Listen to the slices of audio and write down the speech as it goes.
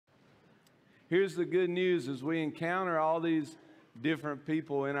here's the good news as we encounter all these different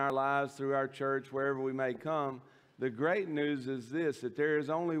people in our lives through our church, wherever we may come. The great news is this, that there is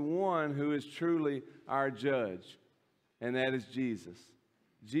only one who is truly our judge, and that is Jesus.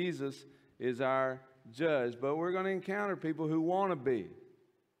 Jesus is our judge, but we're going to encounter people who want to be.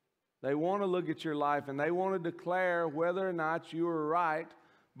 They want to look at your life, and they want to declare whether or not you are right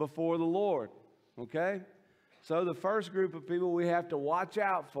before the Lord, okay? So the first group of people we have to watch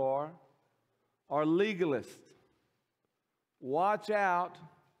out for are legalists. Watch out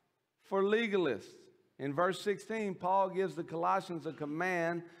for legalists. In verse 16, Paul gives the Colossians a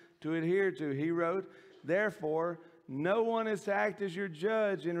command to adhere to. He wrote, "Therefore, no one is to act as your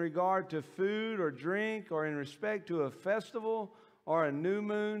judge in regard to food or drink or in respect to a festival or a new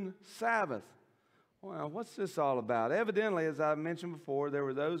moon Sabbath." Well, what's this all about? Evidently, as I mentioned before, there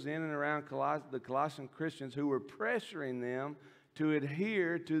were those in and around the Colossian Christians who were pressuring them to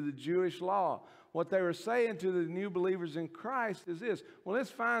adhere to the Jewish law. What they were saying to the new believers in Christ is this: well, it's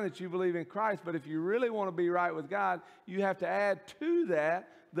fine that you believe in Christ, but if you really want to be right with God, you have to add to that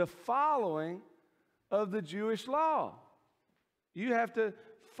the following of the Jewish law. You have to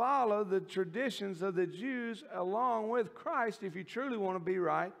follow the traditions of the Jews along with Christ if you truly want to be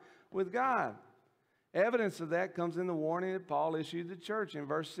right with God. Evidence of that comes in the warning that Paul issued the church in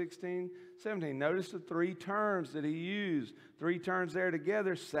verse 16, 17. Notice the three terms that he used. Three terms there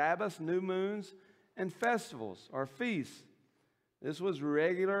together: Sabbaths, new moons, and festivals or feasts. This was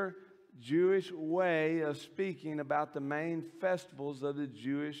regular Jewish way of speaking about the main festivals of the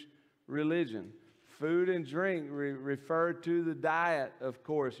Jewish religion. Food and drink referred to the diet, of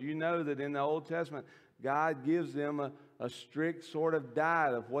course. You know that in the Old Testament, God gives them a strict sort of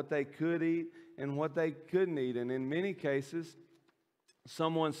diet of what they could eat and what they couldn't eat. And in many cases,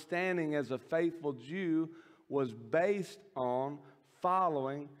 someone standing as a faithful Jew was based on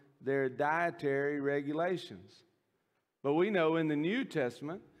following their dietary regulations. But we know in the New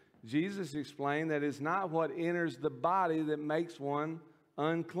Testament, Jesus explained that it's not what enters the body that makes one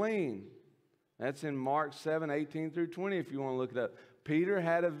unclean. That's in Mark 7, 18 through 20 if you want to look it up. Peter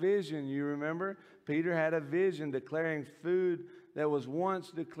had a vision, you remember? Peter had a vision declaring food that was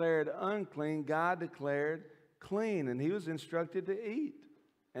once declared unclean, God declared clean, and he was instructed to eat.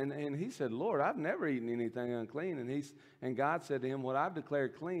 And he said, "Lord, I've never eaten anything unclean." And God said to him, "What I've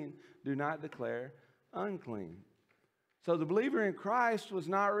declared clean, do not declare unclean." So the believer in Christ was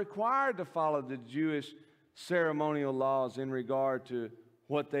not required to follow the Jewish ceremonial laws in regard to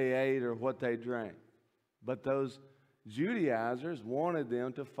what they ate or what they drank. But those Judaizers wanted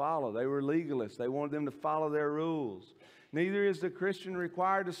them to follow. They were legalists. They wanted them to follow their rules. Neither is the Christian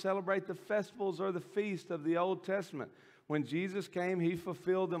required to celebrate the festivals or the feast of the Old Testament. When Jesus came, he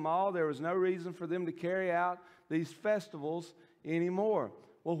fulfilled them all. There was no reason for them to carry out these festivals anymore.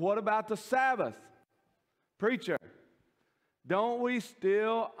 Well, what about the Sabbath? Preacher, don't we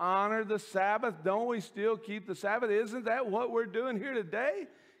still honor the Sabbath? Don't we still keep the Sabbath? Isn't that what we're doing here today?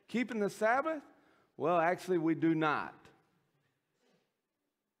 Keeping the Sabbath? Well, actually, we do not.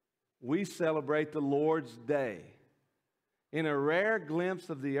 We celebrate the Lord's Day. In a rare glimpse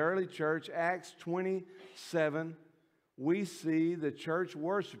of the early church, Acts 27, we see the church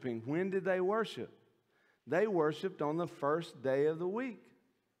worshiping. When did they worship? They worshiped on the first day of the week,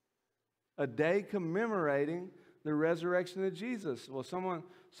 a day commemorating the resurrection of Jesus. Well,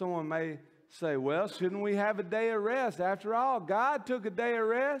 someone may say, well, shouldn't we have a day of rest? After all, God took a day of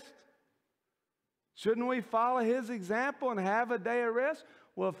rest. Shouldn't we follow his example and have a day of rest?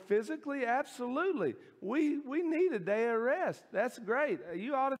 Well, physically, absolutely. We need a day of rest. That's great.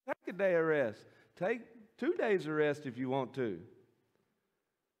 You ought to take a day of rest. Take 2 days of rest if you want to.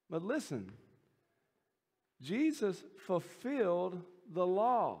 But listen, Jesus fulfilled the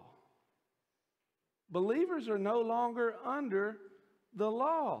law. Believers are no longer under the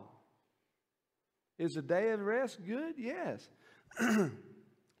law. Is a day of rest good? Yes.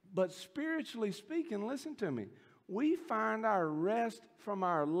 But spiritually speaking, listen to me, we find our rest from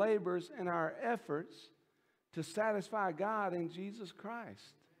our labors and our efforts to satisfy God in Jesus Christ.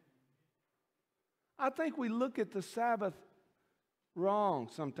 I think we look at the Sabbath wrong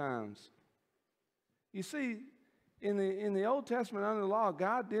sometimes. You see, in the Old Testament under the law,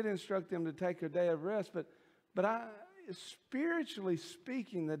 God did instruct them to take a day of rest, but spiritually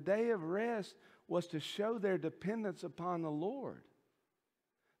speaking, the day of rest was to show their dependence upon the Lord.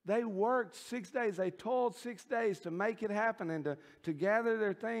 They worked 6 days. They toiled 6 days to make it happen and to gather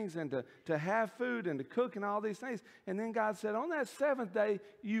their things and to have food and to cook and all these things. And then God said, on that seventh day,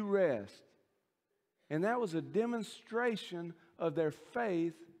 you rest. And that was a demonstration of their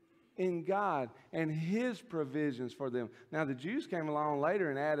faith in God and His provisions for them. Now, the Jews came along later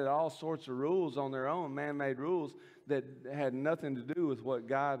and added all sorts of rules on their own, man-made rules that had nothing to do with what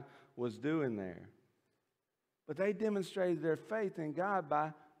God was doing there. But they demonstrated their faith in God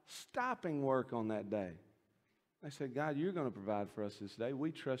by stopping work on that day. They said, God, you're going to provide for us this day.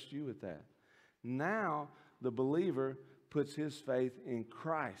 We trust you with that. Now, the believer puts his faith in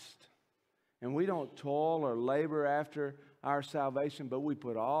Christ. And we don't toil or labor after our salvation, but we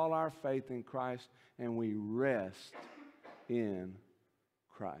put all our faith in Christ and we rest in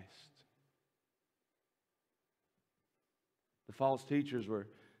Christ. The false teachers were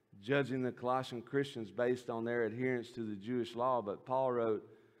judging the Colossian Christians based on their adherence to the Jewish law, but Paul wrote,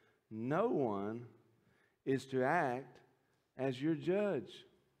 no one is to act as your judge.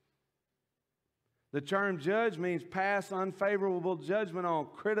 The term judge means pass unfavorable judgment on,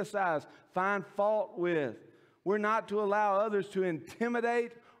 criticize, find fault with. We're not to allow others to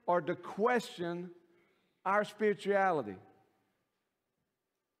intimidate or to question our spirituality.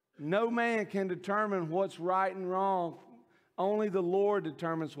 No man can determine what's right and wrong. Only the Lord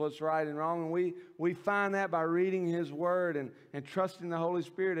determines what's right and wrong. And we find that by reading His Word and trusting the Holy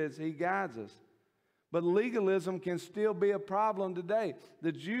Spirit as He guides us. But legalism can still be a problem today.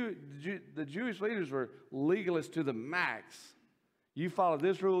 The Jewish leaders were legalists to the max. You follow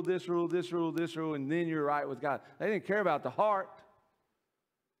this rule, this rule, this rule, this rule, and then you're right with God. They didn't care about the heart.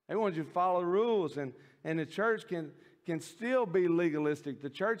 They wanted you to follow the rules. And the church can still be legalistic. The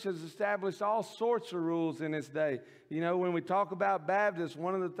church has established all sorts of rules in its day. You know, when we talk about Baptists,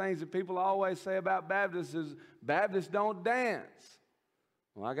 one of the things that people always say about Baptists is Baptists don't dance.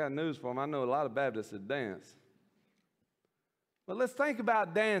 Well, I got news for them. I know a lot of Baptists that dance. But let's think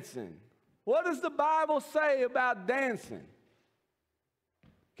about dancing. What does the Bible say about dancing?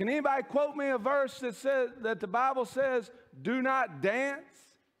 Can anybody quote me a verse that says that the Bible says, do not dance?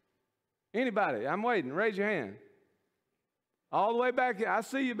 Anybody? I'm waiting. Raise your hand. All the way back here. I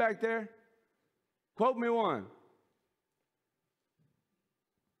see you back there. Quote me one.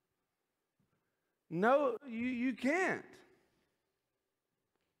 No, you can't.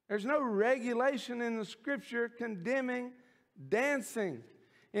 There's no regulation in the Scripture condemning dancing.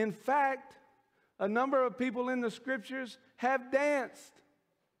 In fact, a number of people in the Scriptures have danced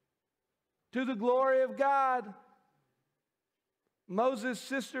to the glory of God. Moses'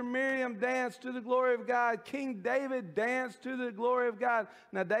 sister Miriam danced to the glory of God. King David danced to the glory of God.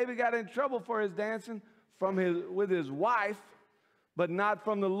 Now, David got in trouble for his dancing with his wife, but not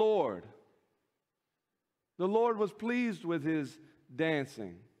from the Lord. The Lord was pleased with his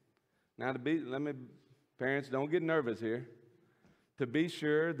dancing. Now, parents, don't get nervous here. To be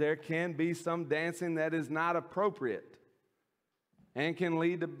sure, there can be some dancing that is not appropriate and can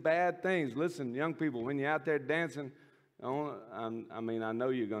lead to bad things. Listen, young people, when you're out there dancing, I know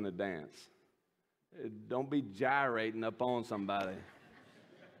you're going to dance. Don't be gyrating up on somebody.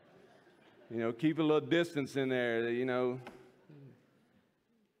 You know, keep a little distance in there, you know.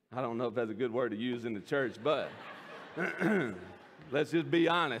 I don't know if that's a good word to use in the church, but let's just be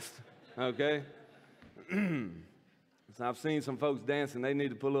honest, okay? So I've seen some folks dancing. They need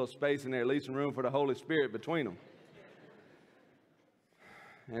to put a little space in there, leave some room for the Holy Spirit between them.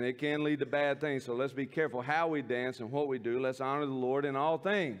 And it can lead to bad things, so let's be careful how we dance and what we do. Let's honor the Lord in all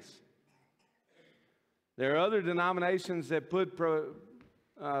things. There are other denominations that put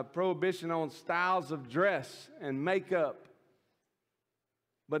prohibition on styles of dress and makeup.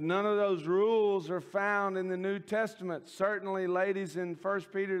 But none of those rules are found in the New Testament. Certainly, ladies, in 1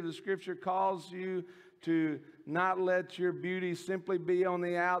 Peter, the Scripture calls you to not let your beauty simply be on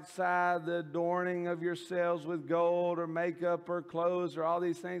the outside, the adorning of yourselves with gold or makeup or clothes or all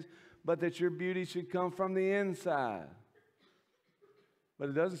these things, but that your beauty should come from the inside. But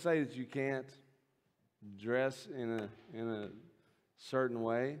it doesn't say that you can't dress in a certain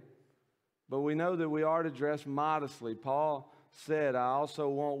way. But we know that we are to dress modestly. Paul said, I also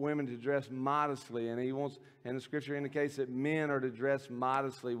want women to dress modestly, and the Scripture indicates that men are to dress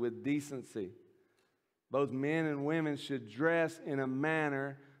modestly with decency. Both men and women should dress in a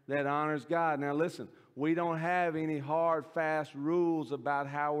manner that honors God. Now listen, we don't have any hard, fast rules about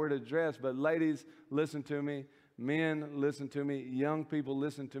how we're to dress, but ladies, listen to me. Men, listen to me. Young people,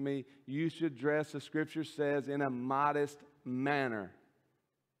 listen to me. You should dress, the Scripture says, in a modest manner.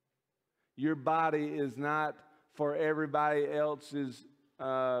 Your body is not for everybody else's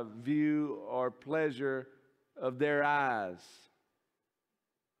view or pleasure of their eyes.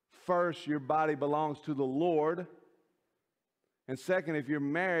 First, your body belongs to the Lord. And second, if you're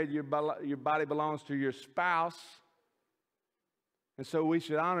married, your body belongs to your spouse. And so we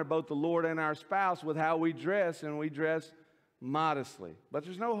should honor both the Lord and our spouse with how we dress, and we dress modestly. But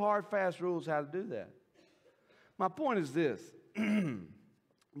there's no hard, fast rules how to do that. My point is this.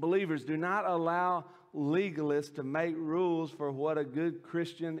 Believers, do not allow legalists to make rules for what a good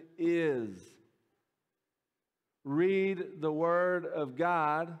Christian is. Read the Word of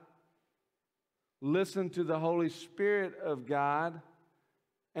God. Listen to the Holy Spirit of God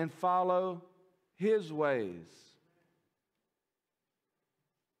and follow His ways.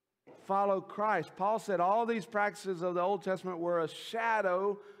 Follow Christ. Paul said all these practices of the Old Testament were a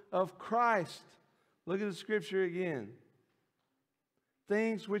shadow of Christ. Look at the scripture again.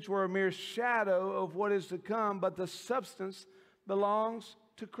 Things which were a mere shadow of what is to come, but the substance belongs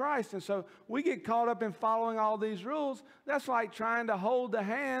to Christ. And so we get caught up in following all these rules. That's like trying to hold the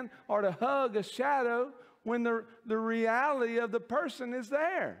hand or to hug a shadow when the reality of the person is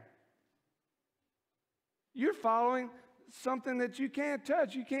there. You're following something that you can't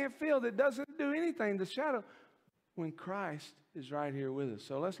touch, you can't feel, that doesn't do anything, the shadow, when Christ is right here with us.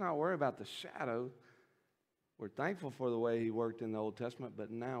 So let's not worry about the shadow. We're thankful for the way He worked in the Old Testament, but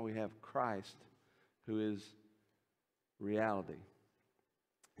now we have Christ, who is reality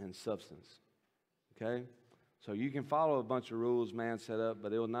and substance. Okay? So you can follow a bunch of rules man set up,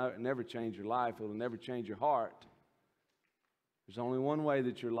 but it will never change your life. It will never change your heart. There's only one way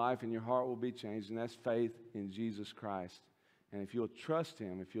that your life and your heart will be changed, and that's faith in Jesus Christ. And if you'll trust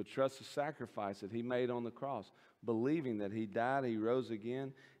Him, if you'll trust the sacrifice that He made on the cross, believing that He died, He rose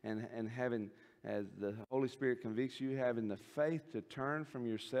again, and having, as the Holy Spirit convicts you, having the faith to turn from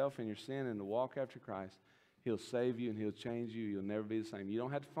yourself and your sin and to walk after Christ, He'll save you and He'll change you. You'll never be the same. You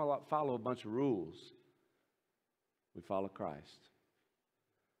don't have to follow a bunch of rules. We follow Christ.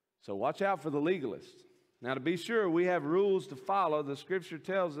 So watch out for the legalist. Now, to be sure, we have rules to follow. The Scripture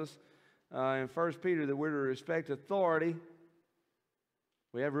tells us in 1 Peter that we're to respect authority.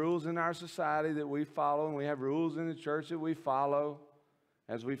 We have rules in our society that we follow, and we have rules in the church that we follow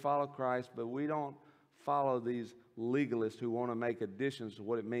as we follow Christ, but we don't follow these legalists who want to make additions to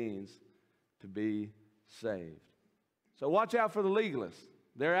what it means to be saved. So watch out for the legalists.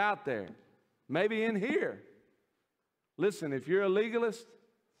 They're out there. Maybe in here. Listen, if you're a legalist,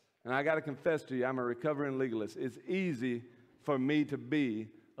 and I got to confess to you, I'm a recovering legalist. It's easy for me to be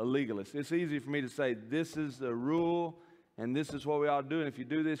a legalist. It's easy for me to say, this is the rule, and this is what we ought to do. And if you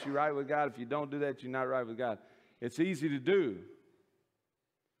do this, you're right with God. If you don't do that, you're not right with God. It's easy to do.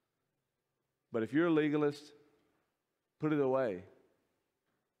 But if you're a legalist, put it away.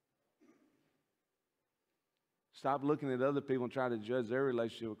 Stop looking at other people and try to judge their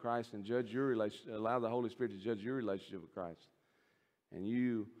relationship with Christ and judge your relationship. Allow the Holy Spirit to judge your relationship with Christ. And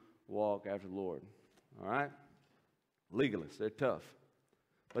you walk after the Lord. All right? Legalists, they're tough.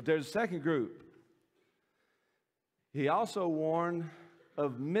 But there's a second group. He also warned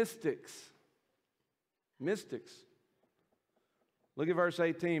of mystics. Mystics. Look at verse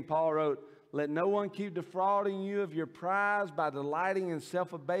 18. Paul wrote, let no one keep defrauding you of your prize by delighting in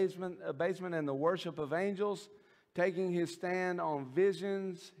self-abasement and the worship of angels, taking his stand on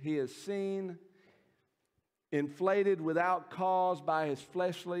visions he has seen, inflated without cause by his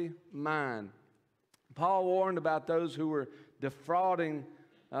fleshly mind. Paul warned about those who were defrauding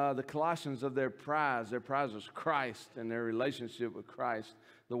the Colossians of their prize. Their prize was Christ and their relationship with Christ.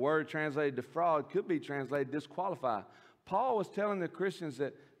 The word translated defraud could be translated disqualify. Paul was telling the Christians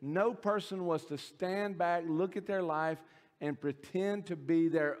that no person was to stand back, look at their life, and pretend to be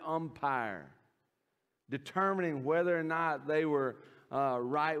their umpire, determining whether or not they were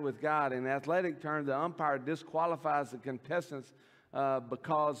right with God. In athletic terms, the umpire disqualifies the contestants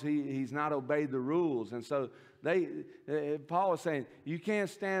because he's not obeyed the rules. And so Paul was saying, you can't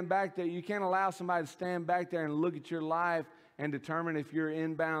stand back there. You can't allow somebody to stand back there and look at your life and determine if you're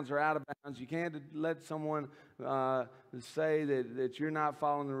in bounds or out of bounds. You can't let someone say that you're not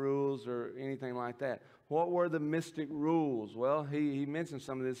following the rules or anything like that. What were the mystic rules? Well, he mentioned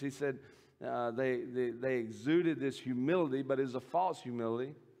some of this. He said they exuded this humility, but it's a false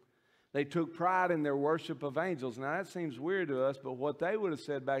humility. They took pride in their worship of angels. Now, that seems weird to us, but what they would have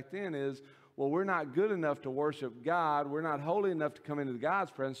said back then is, well, we're not good enough to worship God. We're not holy enough to come into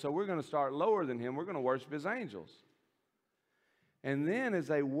God's presence, so we're going to start lower than Him. We're going to worship His angels. And then as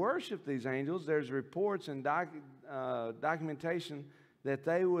they worship these angels, there's reports and documentation that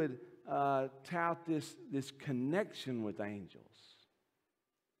they would tout this connection with angels.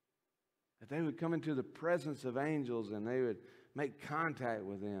 That they would come into the presence of angels and they would make contact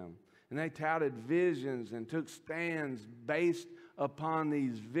with them. And they touted visions and took stands based upon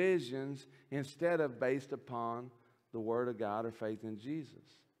these visions instead of based upon the Word of God or faith in Jesus.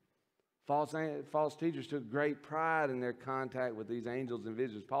 False teachers took great pride in their contact with these angels and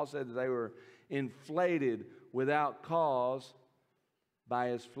visions. Paul said that they were inflated without cause by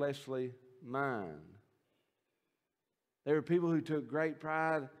his fleshly mind. There were people who took great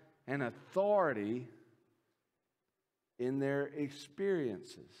pride and authority in their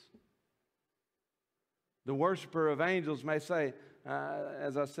experiences. The worshiper of angels may say,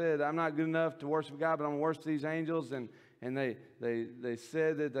 as I said, I'm not good enough to worship God, but I'm going to worship these angels. And they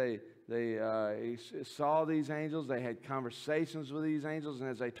said that they saw these angels. They had conversations with these angels. And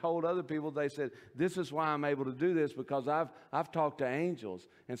as they told other people, they said, this is why I'm able to do this, because I've talked to angels.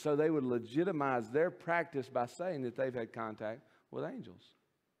 And so they would legitimize their practice by saying that they've had contact with angels.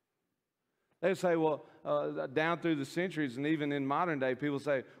 They would say, well, down through the centuries and even in modern day, people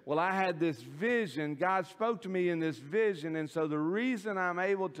say, well, I had this vision. God spoke to me in this vision. And so the reason I'm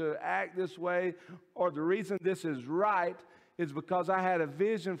able to act this way, or the reason this is right, is because I had a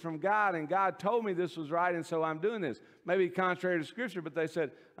vision from God and God told me this was right, and so I'm doing this. Maybe contrary to Scripture, but they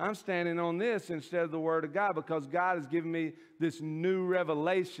said, I'm standing on this instead of the Word of God because God has given me this new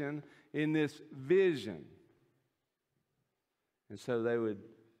revelation in this vision. And so they would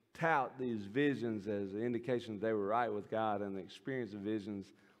tout these visions as an indication that they were right with God, and the experience of visions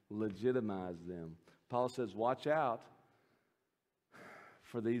legitimized them. Paul says, watch out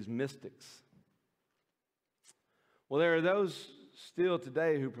for these mystics. Well, there are those still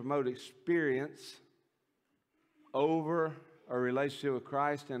today who promote experience over a relationship with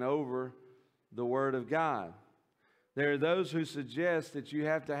Christ and over the Word of God. There are those who suggest that you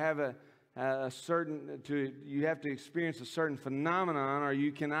have to have you have to experience a certain phenomenon or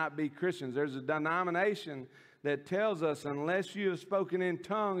you cannot be Christians. There's a denomination that tells us unless you have spoken in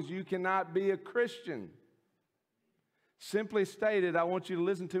tongues, you cannot be a Christian. Simply stated, I want you to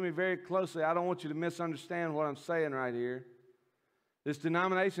listen to me very closely. I don't want you to misunderstand what I'm saying right here. This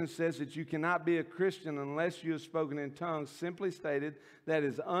denomination says that you cannot be a Christian unless you have spoken in tongues. Simply stated, that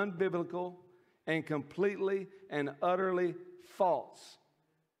is unbiblical and completely and utterly false.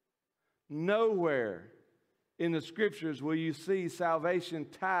 Nowhere in the Scriptures will you see salvation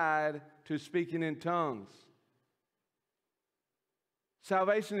tied to speaking in tongues.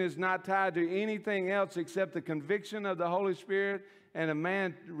 Salvation is not tied to anything else except the conviction of the Holy Spirit and a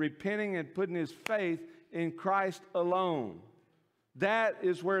man repenting and putting his faith in Christ alone. That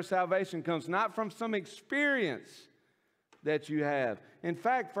is where salvation comes, not from some experience that you have. In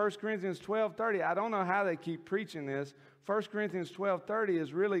fact, 1 Corinthians 12:30, I don't know how they keep preaching this. 1 Corinthians 12:30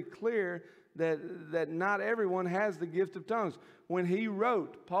 is really clear that not everyone has the gift of tongues. When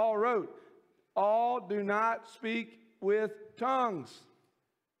Paul wrote, all do not speak with tongues.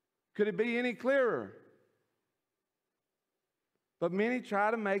 Could it be any clearer? But many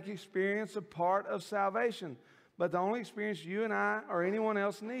try to make experience a part of salvation. But the only experience you and I or anyone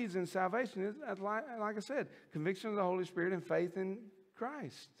else needs in salvation is, like I said, conviction of the Holy Spirit and faith in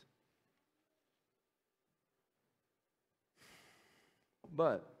Christ.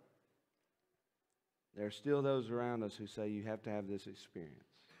 But there are still those around us who say you have to have this experience.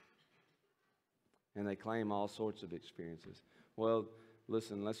 And they claim all sorts of experiences. Well,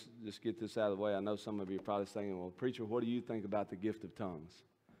 listen, let's just get this out of the way. I know some of you are probably saying, well, preacher, what do you think about the gift of tongues?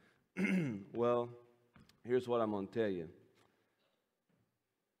 Well, here's what I'm going to tell you.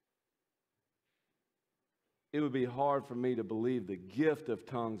 It would be hard for me to believe the gift of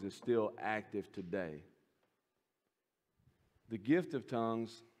tongues is still active today. The gift of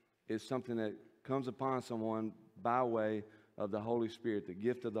tongues is something that comes upon someone by way of the Holy Spirit, the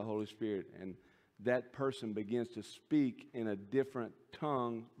gift of the Holy Spirit, and that person begins to speak in a different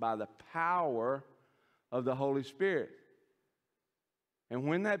tongue by the power of the Holy Spirit. And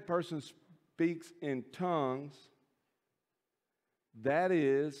when that person speaks in tongues, that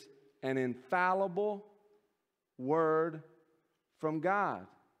is an infallible word from God.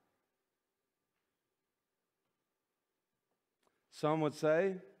 Some would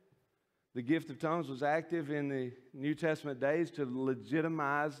say the gift of tongues was active in the New Testament days to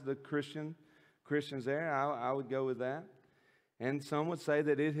legitimize the Christians there. I would go with that. And some would say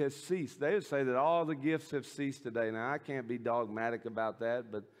that it has ceased. They would say that all the gifts have ceased today. Now, I can't be dogmatic about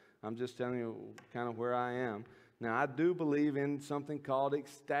that, but I'm just telling you kind of where I am. Now, I do believe in something called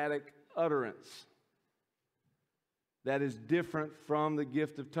ecstatic utterance. That is different from the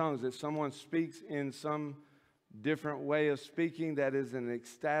gift of tongues. That someone speaks in some different way of speaking, that is an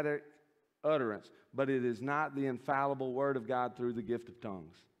ecstatic utterance. But it is not the infallible word of God through the gift of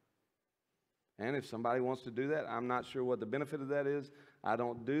tongues. And if somebody wants to do that, I'm not sure what the benefit of that is. I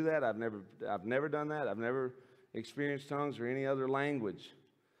don't do that. I've never done that. I've never experienced tongues or any other language.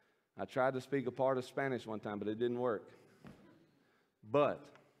 I tried to speak a part of Spanish one time, but it didn't work. But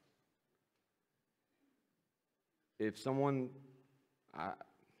if someone,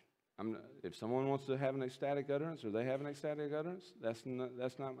 If someone wants to have an ecstatic utterance, or they have an ecstatic utterance,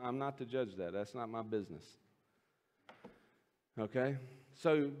 I'm not to judge that. That's not my business. Okay?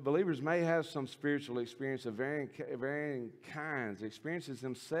 So believers may have some spiritual experience of varying kinds. Experiences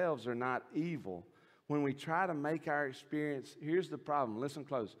themselves are not evil. When we try to make our experience, here's the problem. Listen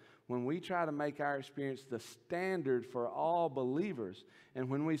close. When we try to make our experience the standard for all believers, and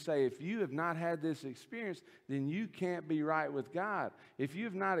when we say, if you have not had this experience, then you can't be right with God. If you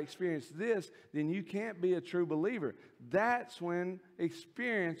have not experienced this, then you can't be a true believer. That's when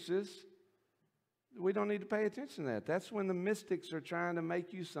experiences, we don't need to pay attention to that. That's when the mystics are trying to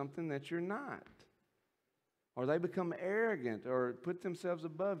make you something that you're not. Or they become arrogant or put themselves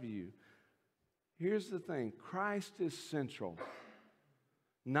above you. Here's the thing. Christ is central.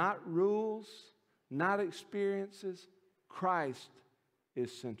 Not rules, not experiences. Christ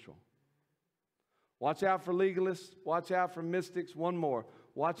is central. Watch out for legalists. Watch out for mystics. One more.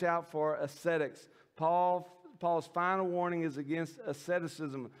 Watch out for ascetics. Paul's final warning is against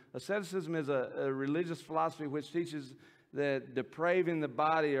asceticism. Asceticism is a religious philosophy which teaches that depraving the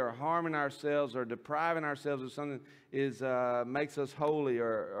body or harming ourselves or depriving ourselves of something makes us holy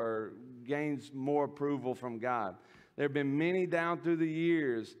or gains more approval from God. There have been many down through the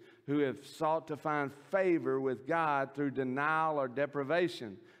years who have sought to find favor with God through denial or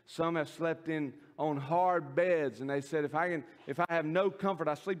deprivation. Some have slept on hard beds, and they said, if I have no comfort,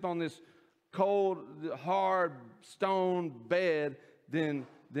 I sleep on this cold, hard stone bed, then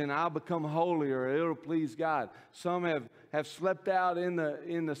I'll become holy, or it'll please God. Some have slept out in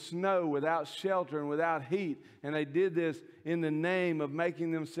the snow without shelter and without heat, and they did this in the name of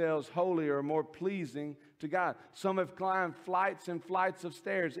making themselves holy or more pleasing to God. Some have climbed flights and flights of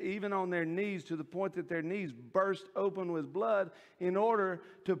stairs, even on their knees, to the point that their knees burst open with blood in order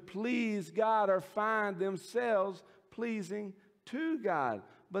to please God or find themselves pleasing to God.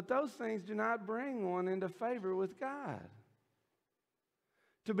 But those things do not bring one into favor with God.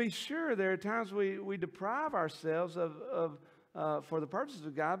 To be sure, there are times we deprive ourselves for the purposes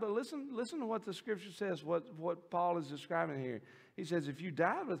of God, but listen to what the Scripture says, what Paul is describing here. He says, if you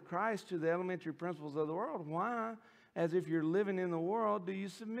died with Christ to the elementary principles of the world, why, as if you're living in the world, do you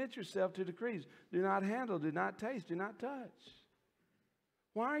submit yourself to decrees? Do not handle, do not taste, do not touch.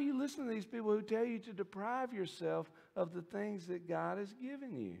 Why are you listening to these people who tell you to deprive yourself of the things that God has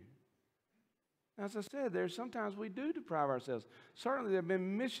given you? As I said, sometimes we do deprive ourselves. Certainly there have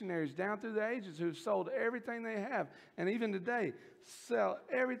been missionaries down through the ages who've sold everything they have, and even today sell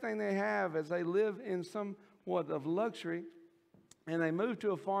everything they have as they live in somewhat of luxury, and they move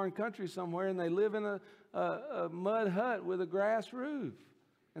to a foreign country somewhere and they live in a mud hut with a grass roof.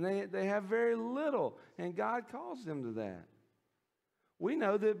 And they have very little, and God calls them to that. We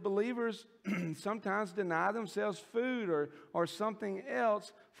know that believers sometimes deny themselves food or something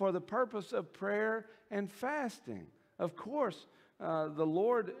else for the purpose of prayer and fasting. Of course, the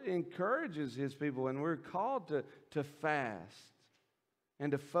Lord encourages His people, and we're called to fast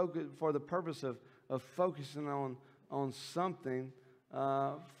and to focus for the purpose of focusing on something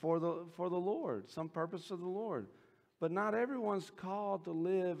for the Lord, some purpose of the Lord. But not everyone's called to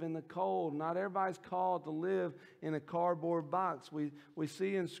live in the cold. Not everybody's called to live in a cardboard box. We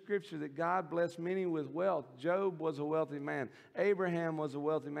see in Scripture that God blessed many with wealth. Job was a wealthy man. Abraham was a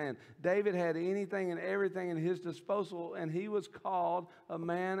wealthy man. David had anything and everything in his disposal, and he was called a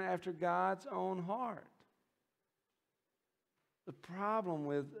man after God's own heart. The problem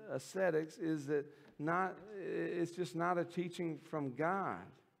with ascetics is that it's just not a teaching from God.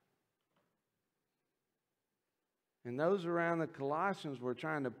 And those around the Colossians were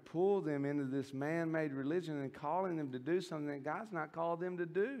trying to pull them into this man-made religion and calling them to do something that God's not called them to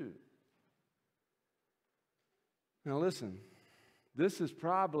do. Now listen, this is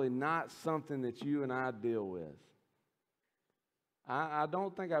probably not something that you and I deal with. I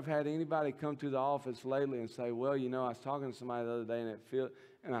don't think I've had anybody come to the office lately and say, well, I was talking to somebody the other day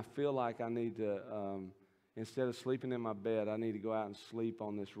and I feel like I need to, instead of sleeping in my bed, I need to go out and sleep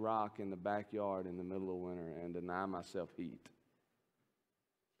on this rock in the backyard in the middle of winter and deny myself heat.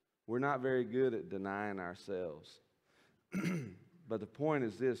 We're not very good at denying ourselves. But the point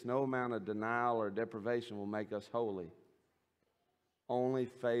is this: no amount of denial or deprivation will make us holy. Only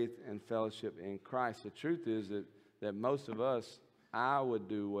faith and fellowship in Christ. The truth is that most of us, I would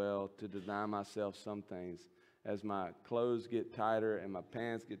do well to deny myself some things. As my clothes get tighter and my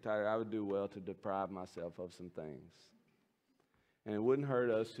pants get tighter, I would do well to deprive myself of some things. And it wouldn't hurt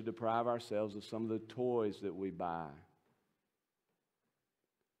us to deprive ourselves of some of the toys that we buy.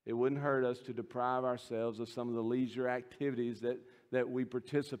 It wouldn't hurt us to deprive ourselves of some of the leisure activities that we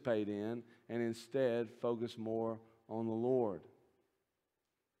participate in and instead focus more on the Lord.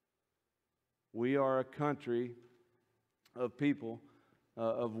 We are a country of people,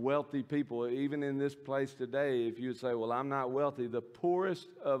 of wealthy people. Even in this place today, if you would say, well, I'm not wealthy, the poorest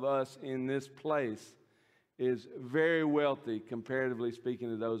of us in this place is very wealthy, comparatively speaking,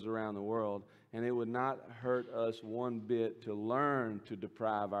 to those around the world. And it would not hurt us one bit to learn to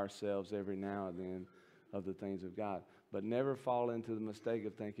deprive ourselves every now and then of the things of God. But never fall into the mistake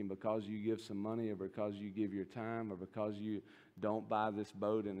of thinking because you give some money or because you give your time or because you don't buy this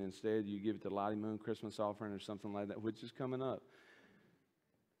boat and instead you give it to Lottie Moon Christmas offering or something like that, which is coming up.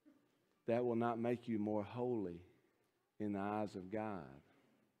 That will not make you more holy in the eyes of God.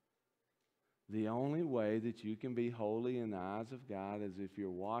 The only way that you can be holy in the eyes of God is if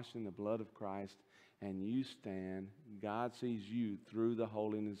you're washed in the blood of Christ and you stand. God sees you through the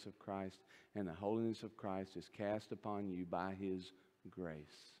holiness of Christ, and the holiness of Christ is cast upon you by His grace.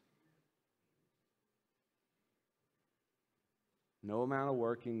 No amount of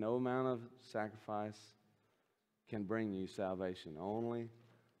working, no amount of sacrifice can bring you salvation. Only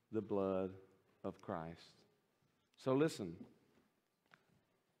the blood of Christ. So listen.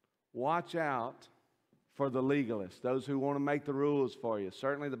 Watch out for the legalists, those who want to make the rules for you.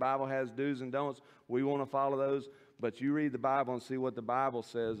 Certainly the Bible has do's and don'ts. We want to follow those, but you read the Bible and see what the Bible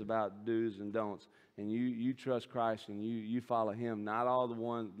says about do's and don'ts. And you trust Christ and you follow Him, not all the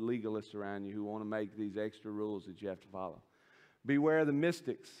legalists around you who want to make these extra rules that you have to follow. Beware of the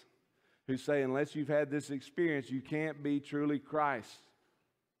mystics who say unless you've had this experience, you can't be truly Christ.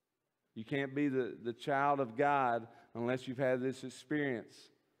 You can't be the child of God unless you've had this experience.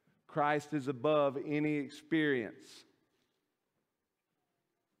 Christ is above any experience.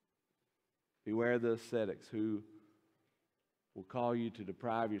 Beware the ascetics who will call you to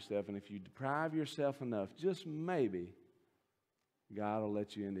deprive yourself. And if you deprive yourself enough, just maybe, God will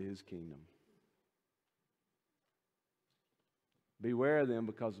let you into His kingdom. Beware of them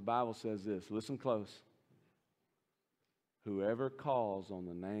because the Bible says this. Listen close. Whoever calls on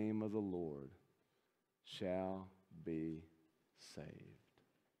the name of the Lord shall be saved.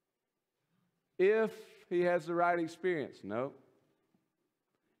 If he has the right experience, no.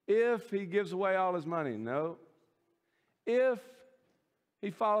 If he gives away all his money, no. If he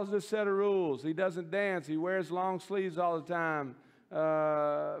follows a set of rules, he doesn't dance, he wears long sleeves all the time,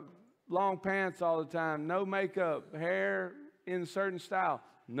 long pants all the time, no makeup, hair in a certain style,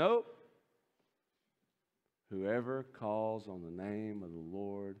 nope. Whoever calls on the name of the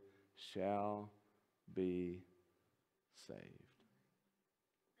Lord shall be saved.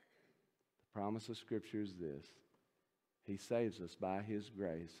 The promise of Scripture is this. He saves us by His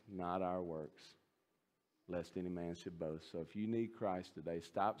grace, not our works, lest any man should boast. So if you need Christ today,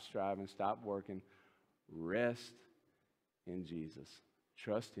 stop striving, stop working, rest in Jesus.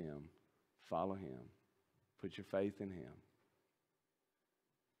 Trust Him, follow Him, put your faith in Him.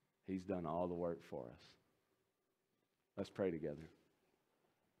 He's done all the work for us. Let's pray together.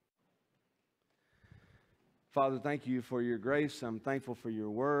 Father, thank you for your grace. I'm thankful for your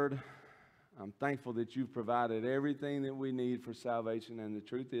word. I'm thankful that you've provided everything that we need for salvation. And the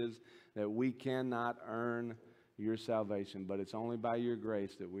truth is that we cannot earn your salvation, but it's only by your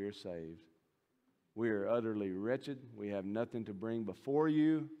grace that we are saved. We are utterly wretched. We have nothing to bring before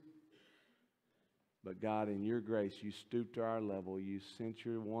you. But God, in your grace, you stooped to our level. You sent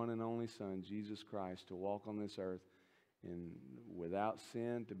your one and only Son, Jesus Christ, to walk on this earth without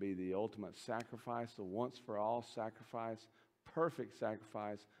sin, to be the ultimate sacrifice, the once-for-all sacrifice, perfect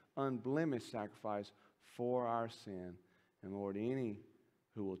sacrifice, unblemished sacrifice for our sin. And Lord, any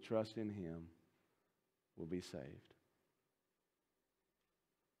who will trust in Him will be saved.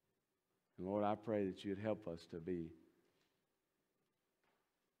 And Lord, I pray that you'd help us to be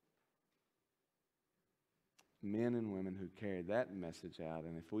men and women who carry that message out.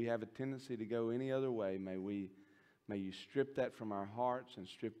 And if we have a tendency to go any other way, may you strip that from our hearts and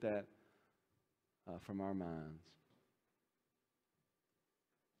strip that from our minds.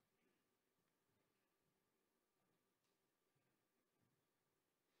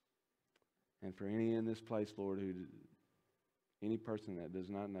 And for any in this place, Lord, any person that does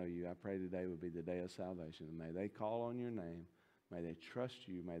not know you, I pray today would be the day of salvation. And may they call on your name. May they trust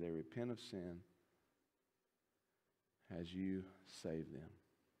you. May they repent of sin as you save them.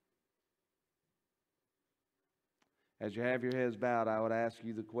 As you have your heads bowed, I would ask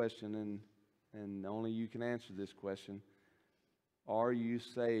you the question, and only you can answer this question. Are you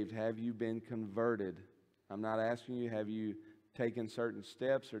saved? Have you been converted? I'm not asking you, have you taken certain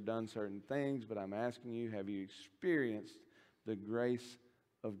steps or done certain things, but I'm asking you, have you experienced the grace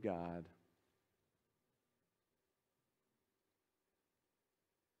of God?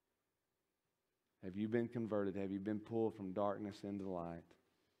 Have you been converted? Have you been pulled from darkness into light?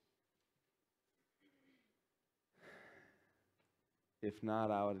 If not,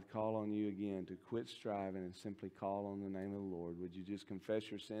 I would call on you again to quit striving and simply call on the name of the Lord. Would you just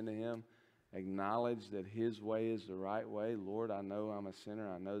confess your sin to Him? Acknowledge that His way is the right way. Lord, I know I'm a sinner.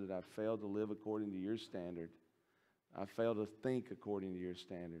 I know that I've failed to live according to your standard. I failed to think according to your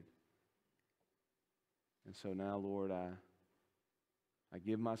standard. And so now, Lord, I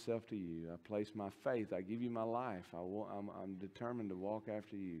give myself to you. I place my faith. I give you my life. I'm determined to walk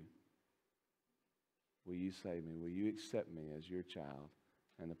after you. Will you save me? Will you accept me as your child?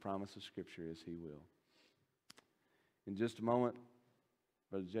 And the promise of Scripture is He will. In just a moment,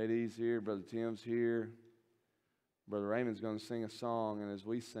 Brother JD's here, Brother Tim's here. Brother Raymond's going to sing a song, and as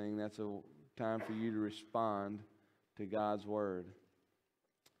we sing, that's a time for you to respond to God's Word.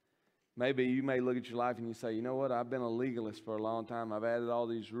 Maybe you may look at your life and you say, you know what, I've been a legalist for a long time. I've added all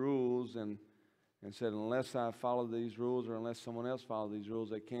these rules and said, unless I follow these rules or unless someone else follows these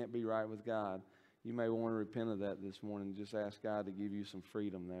rules, they can't be right with God. You may want to repent of that this morning and just ask God to give you some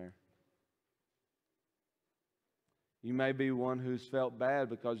freedom there. You may be one who's felt bad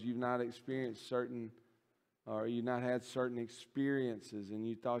because you've not experienced certain, or you've not had certain experiences and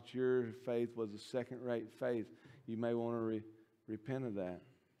you thought your faith was a second-rate faith. You may want to repent of that.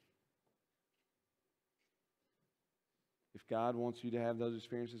 If God wants you to have those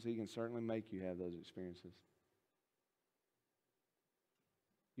experiences, He can certainly make you have those experiences.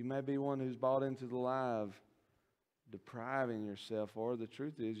 You may be one who's bought into the lie of depriving yourself, or the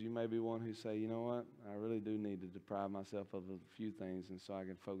truth is you may be one who say, you know what, I really do need to deprive myself of a few things and so I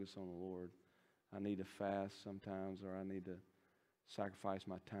can focus on the Lord. I need to fast sometimes, or I need to sacrifice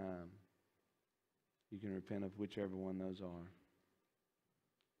my time. You can repent of whichever one those are.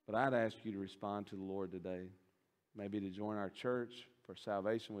 But I'd ask you to respond to the Lord today. Maybe to join our church for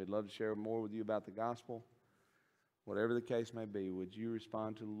salvation. We'd love to share more with you about the gospel. Whatever the case may be, would you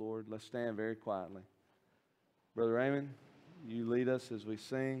respond to the Lord? Let's stand very quietly. Brother Raymond, you lead us as we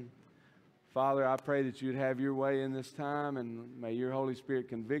sing. Father, I pray that you'd have your way in this time, and may your Holy Spirit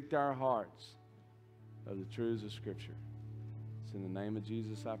convict our hearts of the truths of Scripture. It's in the name of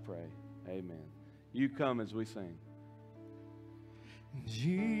Jesus I pray. Amen. You come as we sing.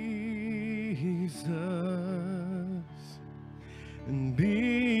 Jesus, and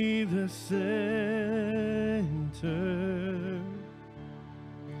be the center,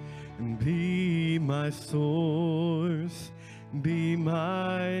 and be my source, be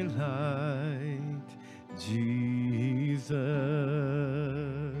my light, Jesus.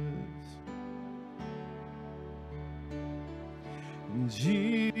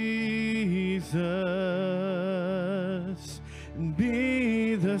 Jesus,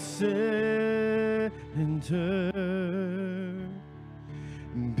 be the center,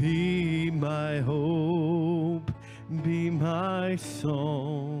 be my hope, be my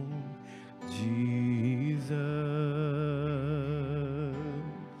song, Jesus.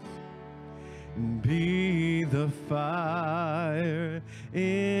 Be the fire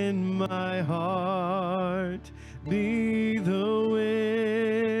in my heart, be the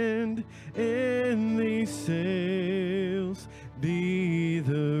wind in these sails, be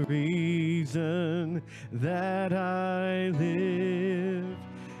the reason that I live,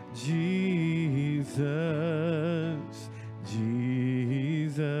 Jesus,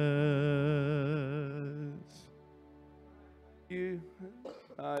 Jesus. You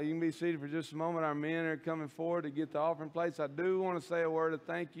can be seated for just a moment. Our men are coming forward to get the offering plates. I do want to say a word of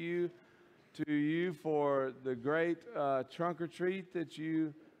thank you to you for the great trunk or treat that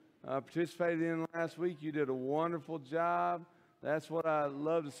you participated in last week. You did a wonderful job. That's what I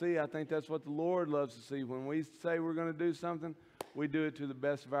love to see. I think that's what the Lord loves to see. When we say we're going to do something, we do it to the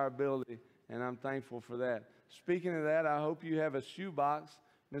best of our ability, and I'm thankful for that. Speaking of that, I hope you have a shoebox.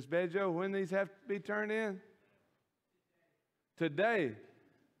 Miss Bejo, when these have to be turned in? Today.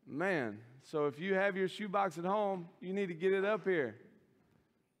 Man, so if you have your shoebox at home, you need to get it up here.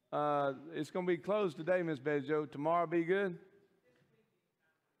 It's going to be closed today, Miss Bejo. Tomorrow be good?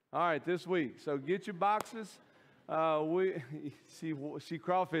 All right, this week. So get your boxes. She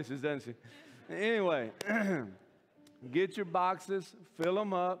crawfishes, doesn't she? Anyway, get your boxes, fill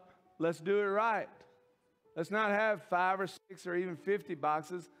them up. Let's do it right. Let's not have 5 or 6 or even 50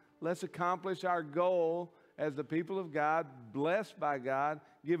 boxes. Let's accomplish our goal as the people of God, blessed by God,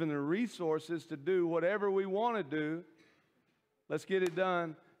 given the resources to do whatever we want to do. Let's get it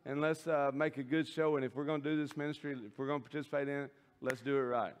done, and let's make a good show. And if we're going to do this ministry, if we're going to participate in it, let's do it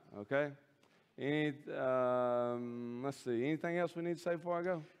right, okay? Let's see. Anything else we need to say before I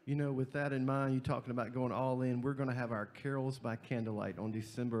go? You know, with that in mind, you talking about going all in, we're going to have our Carols by Candlelight on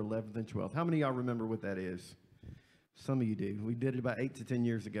December 11th and 12th. How many of y'all remember what that is? Some of you do. We did it about 8 to 10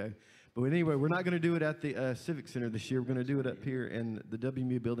 years ago. But anyway, we're not going to do it at the Civic Center this year. We're going to do it up here in the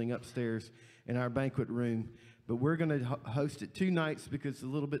WMU building upstairs in our banquet room. But we're going to host it 2 nights because it's a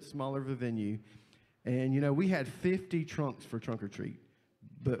little bit smaller of a venue. And, you know, we had 50 trunks for Trunk or Treat.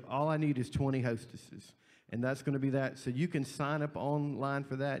 But all I need is 20 hostesses. And that's going to be that. So you can sign up online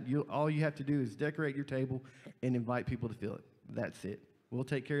for that. All you have to do is decorate your table and invite people to fill it. That's it. We'll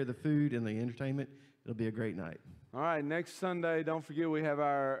take care of the food and the entertainment. It'll be a great night. All right, next Sunday, don't forget we have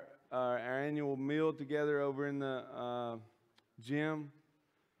our annual meal together over in the gym.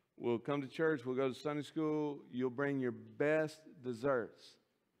 We'll come to church. We'll go to Sunday school. You'll bring your best desserts.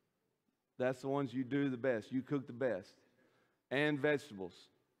 That's the ones you do the best. You cook the best. And vegetables.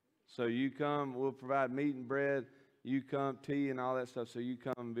 So you come, we'll provide meat and bread. You come, tea and all that stuff. So you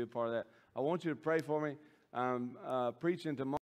come and be a part of that. I want you to pray for me. I'm preaching tomorrow.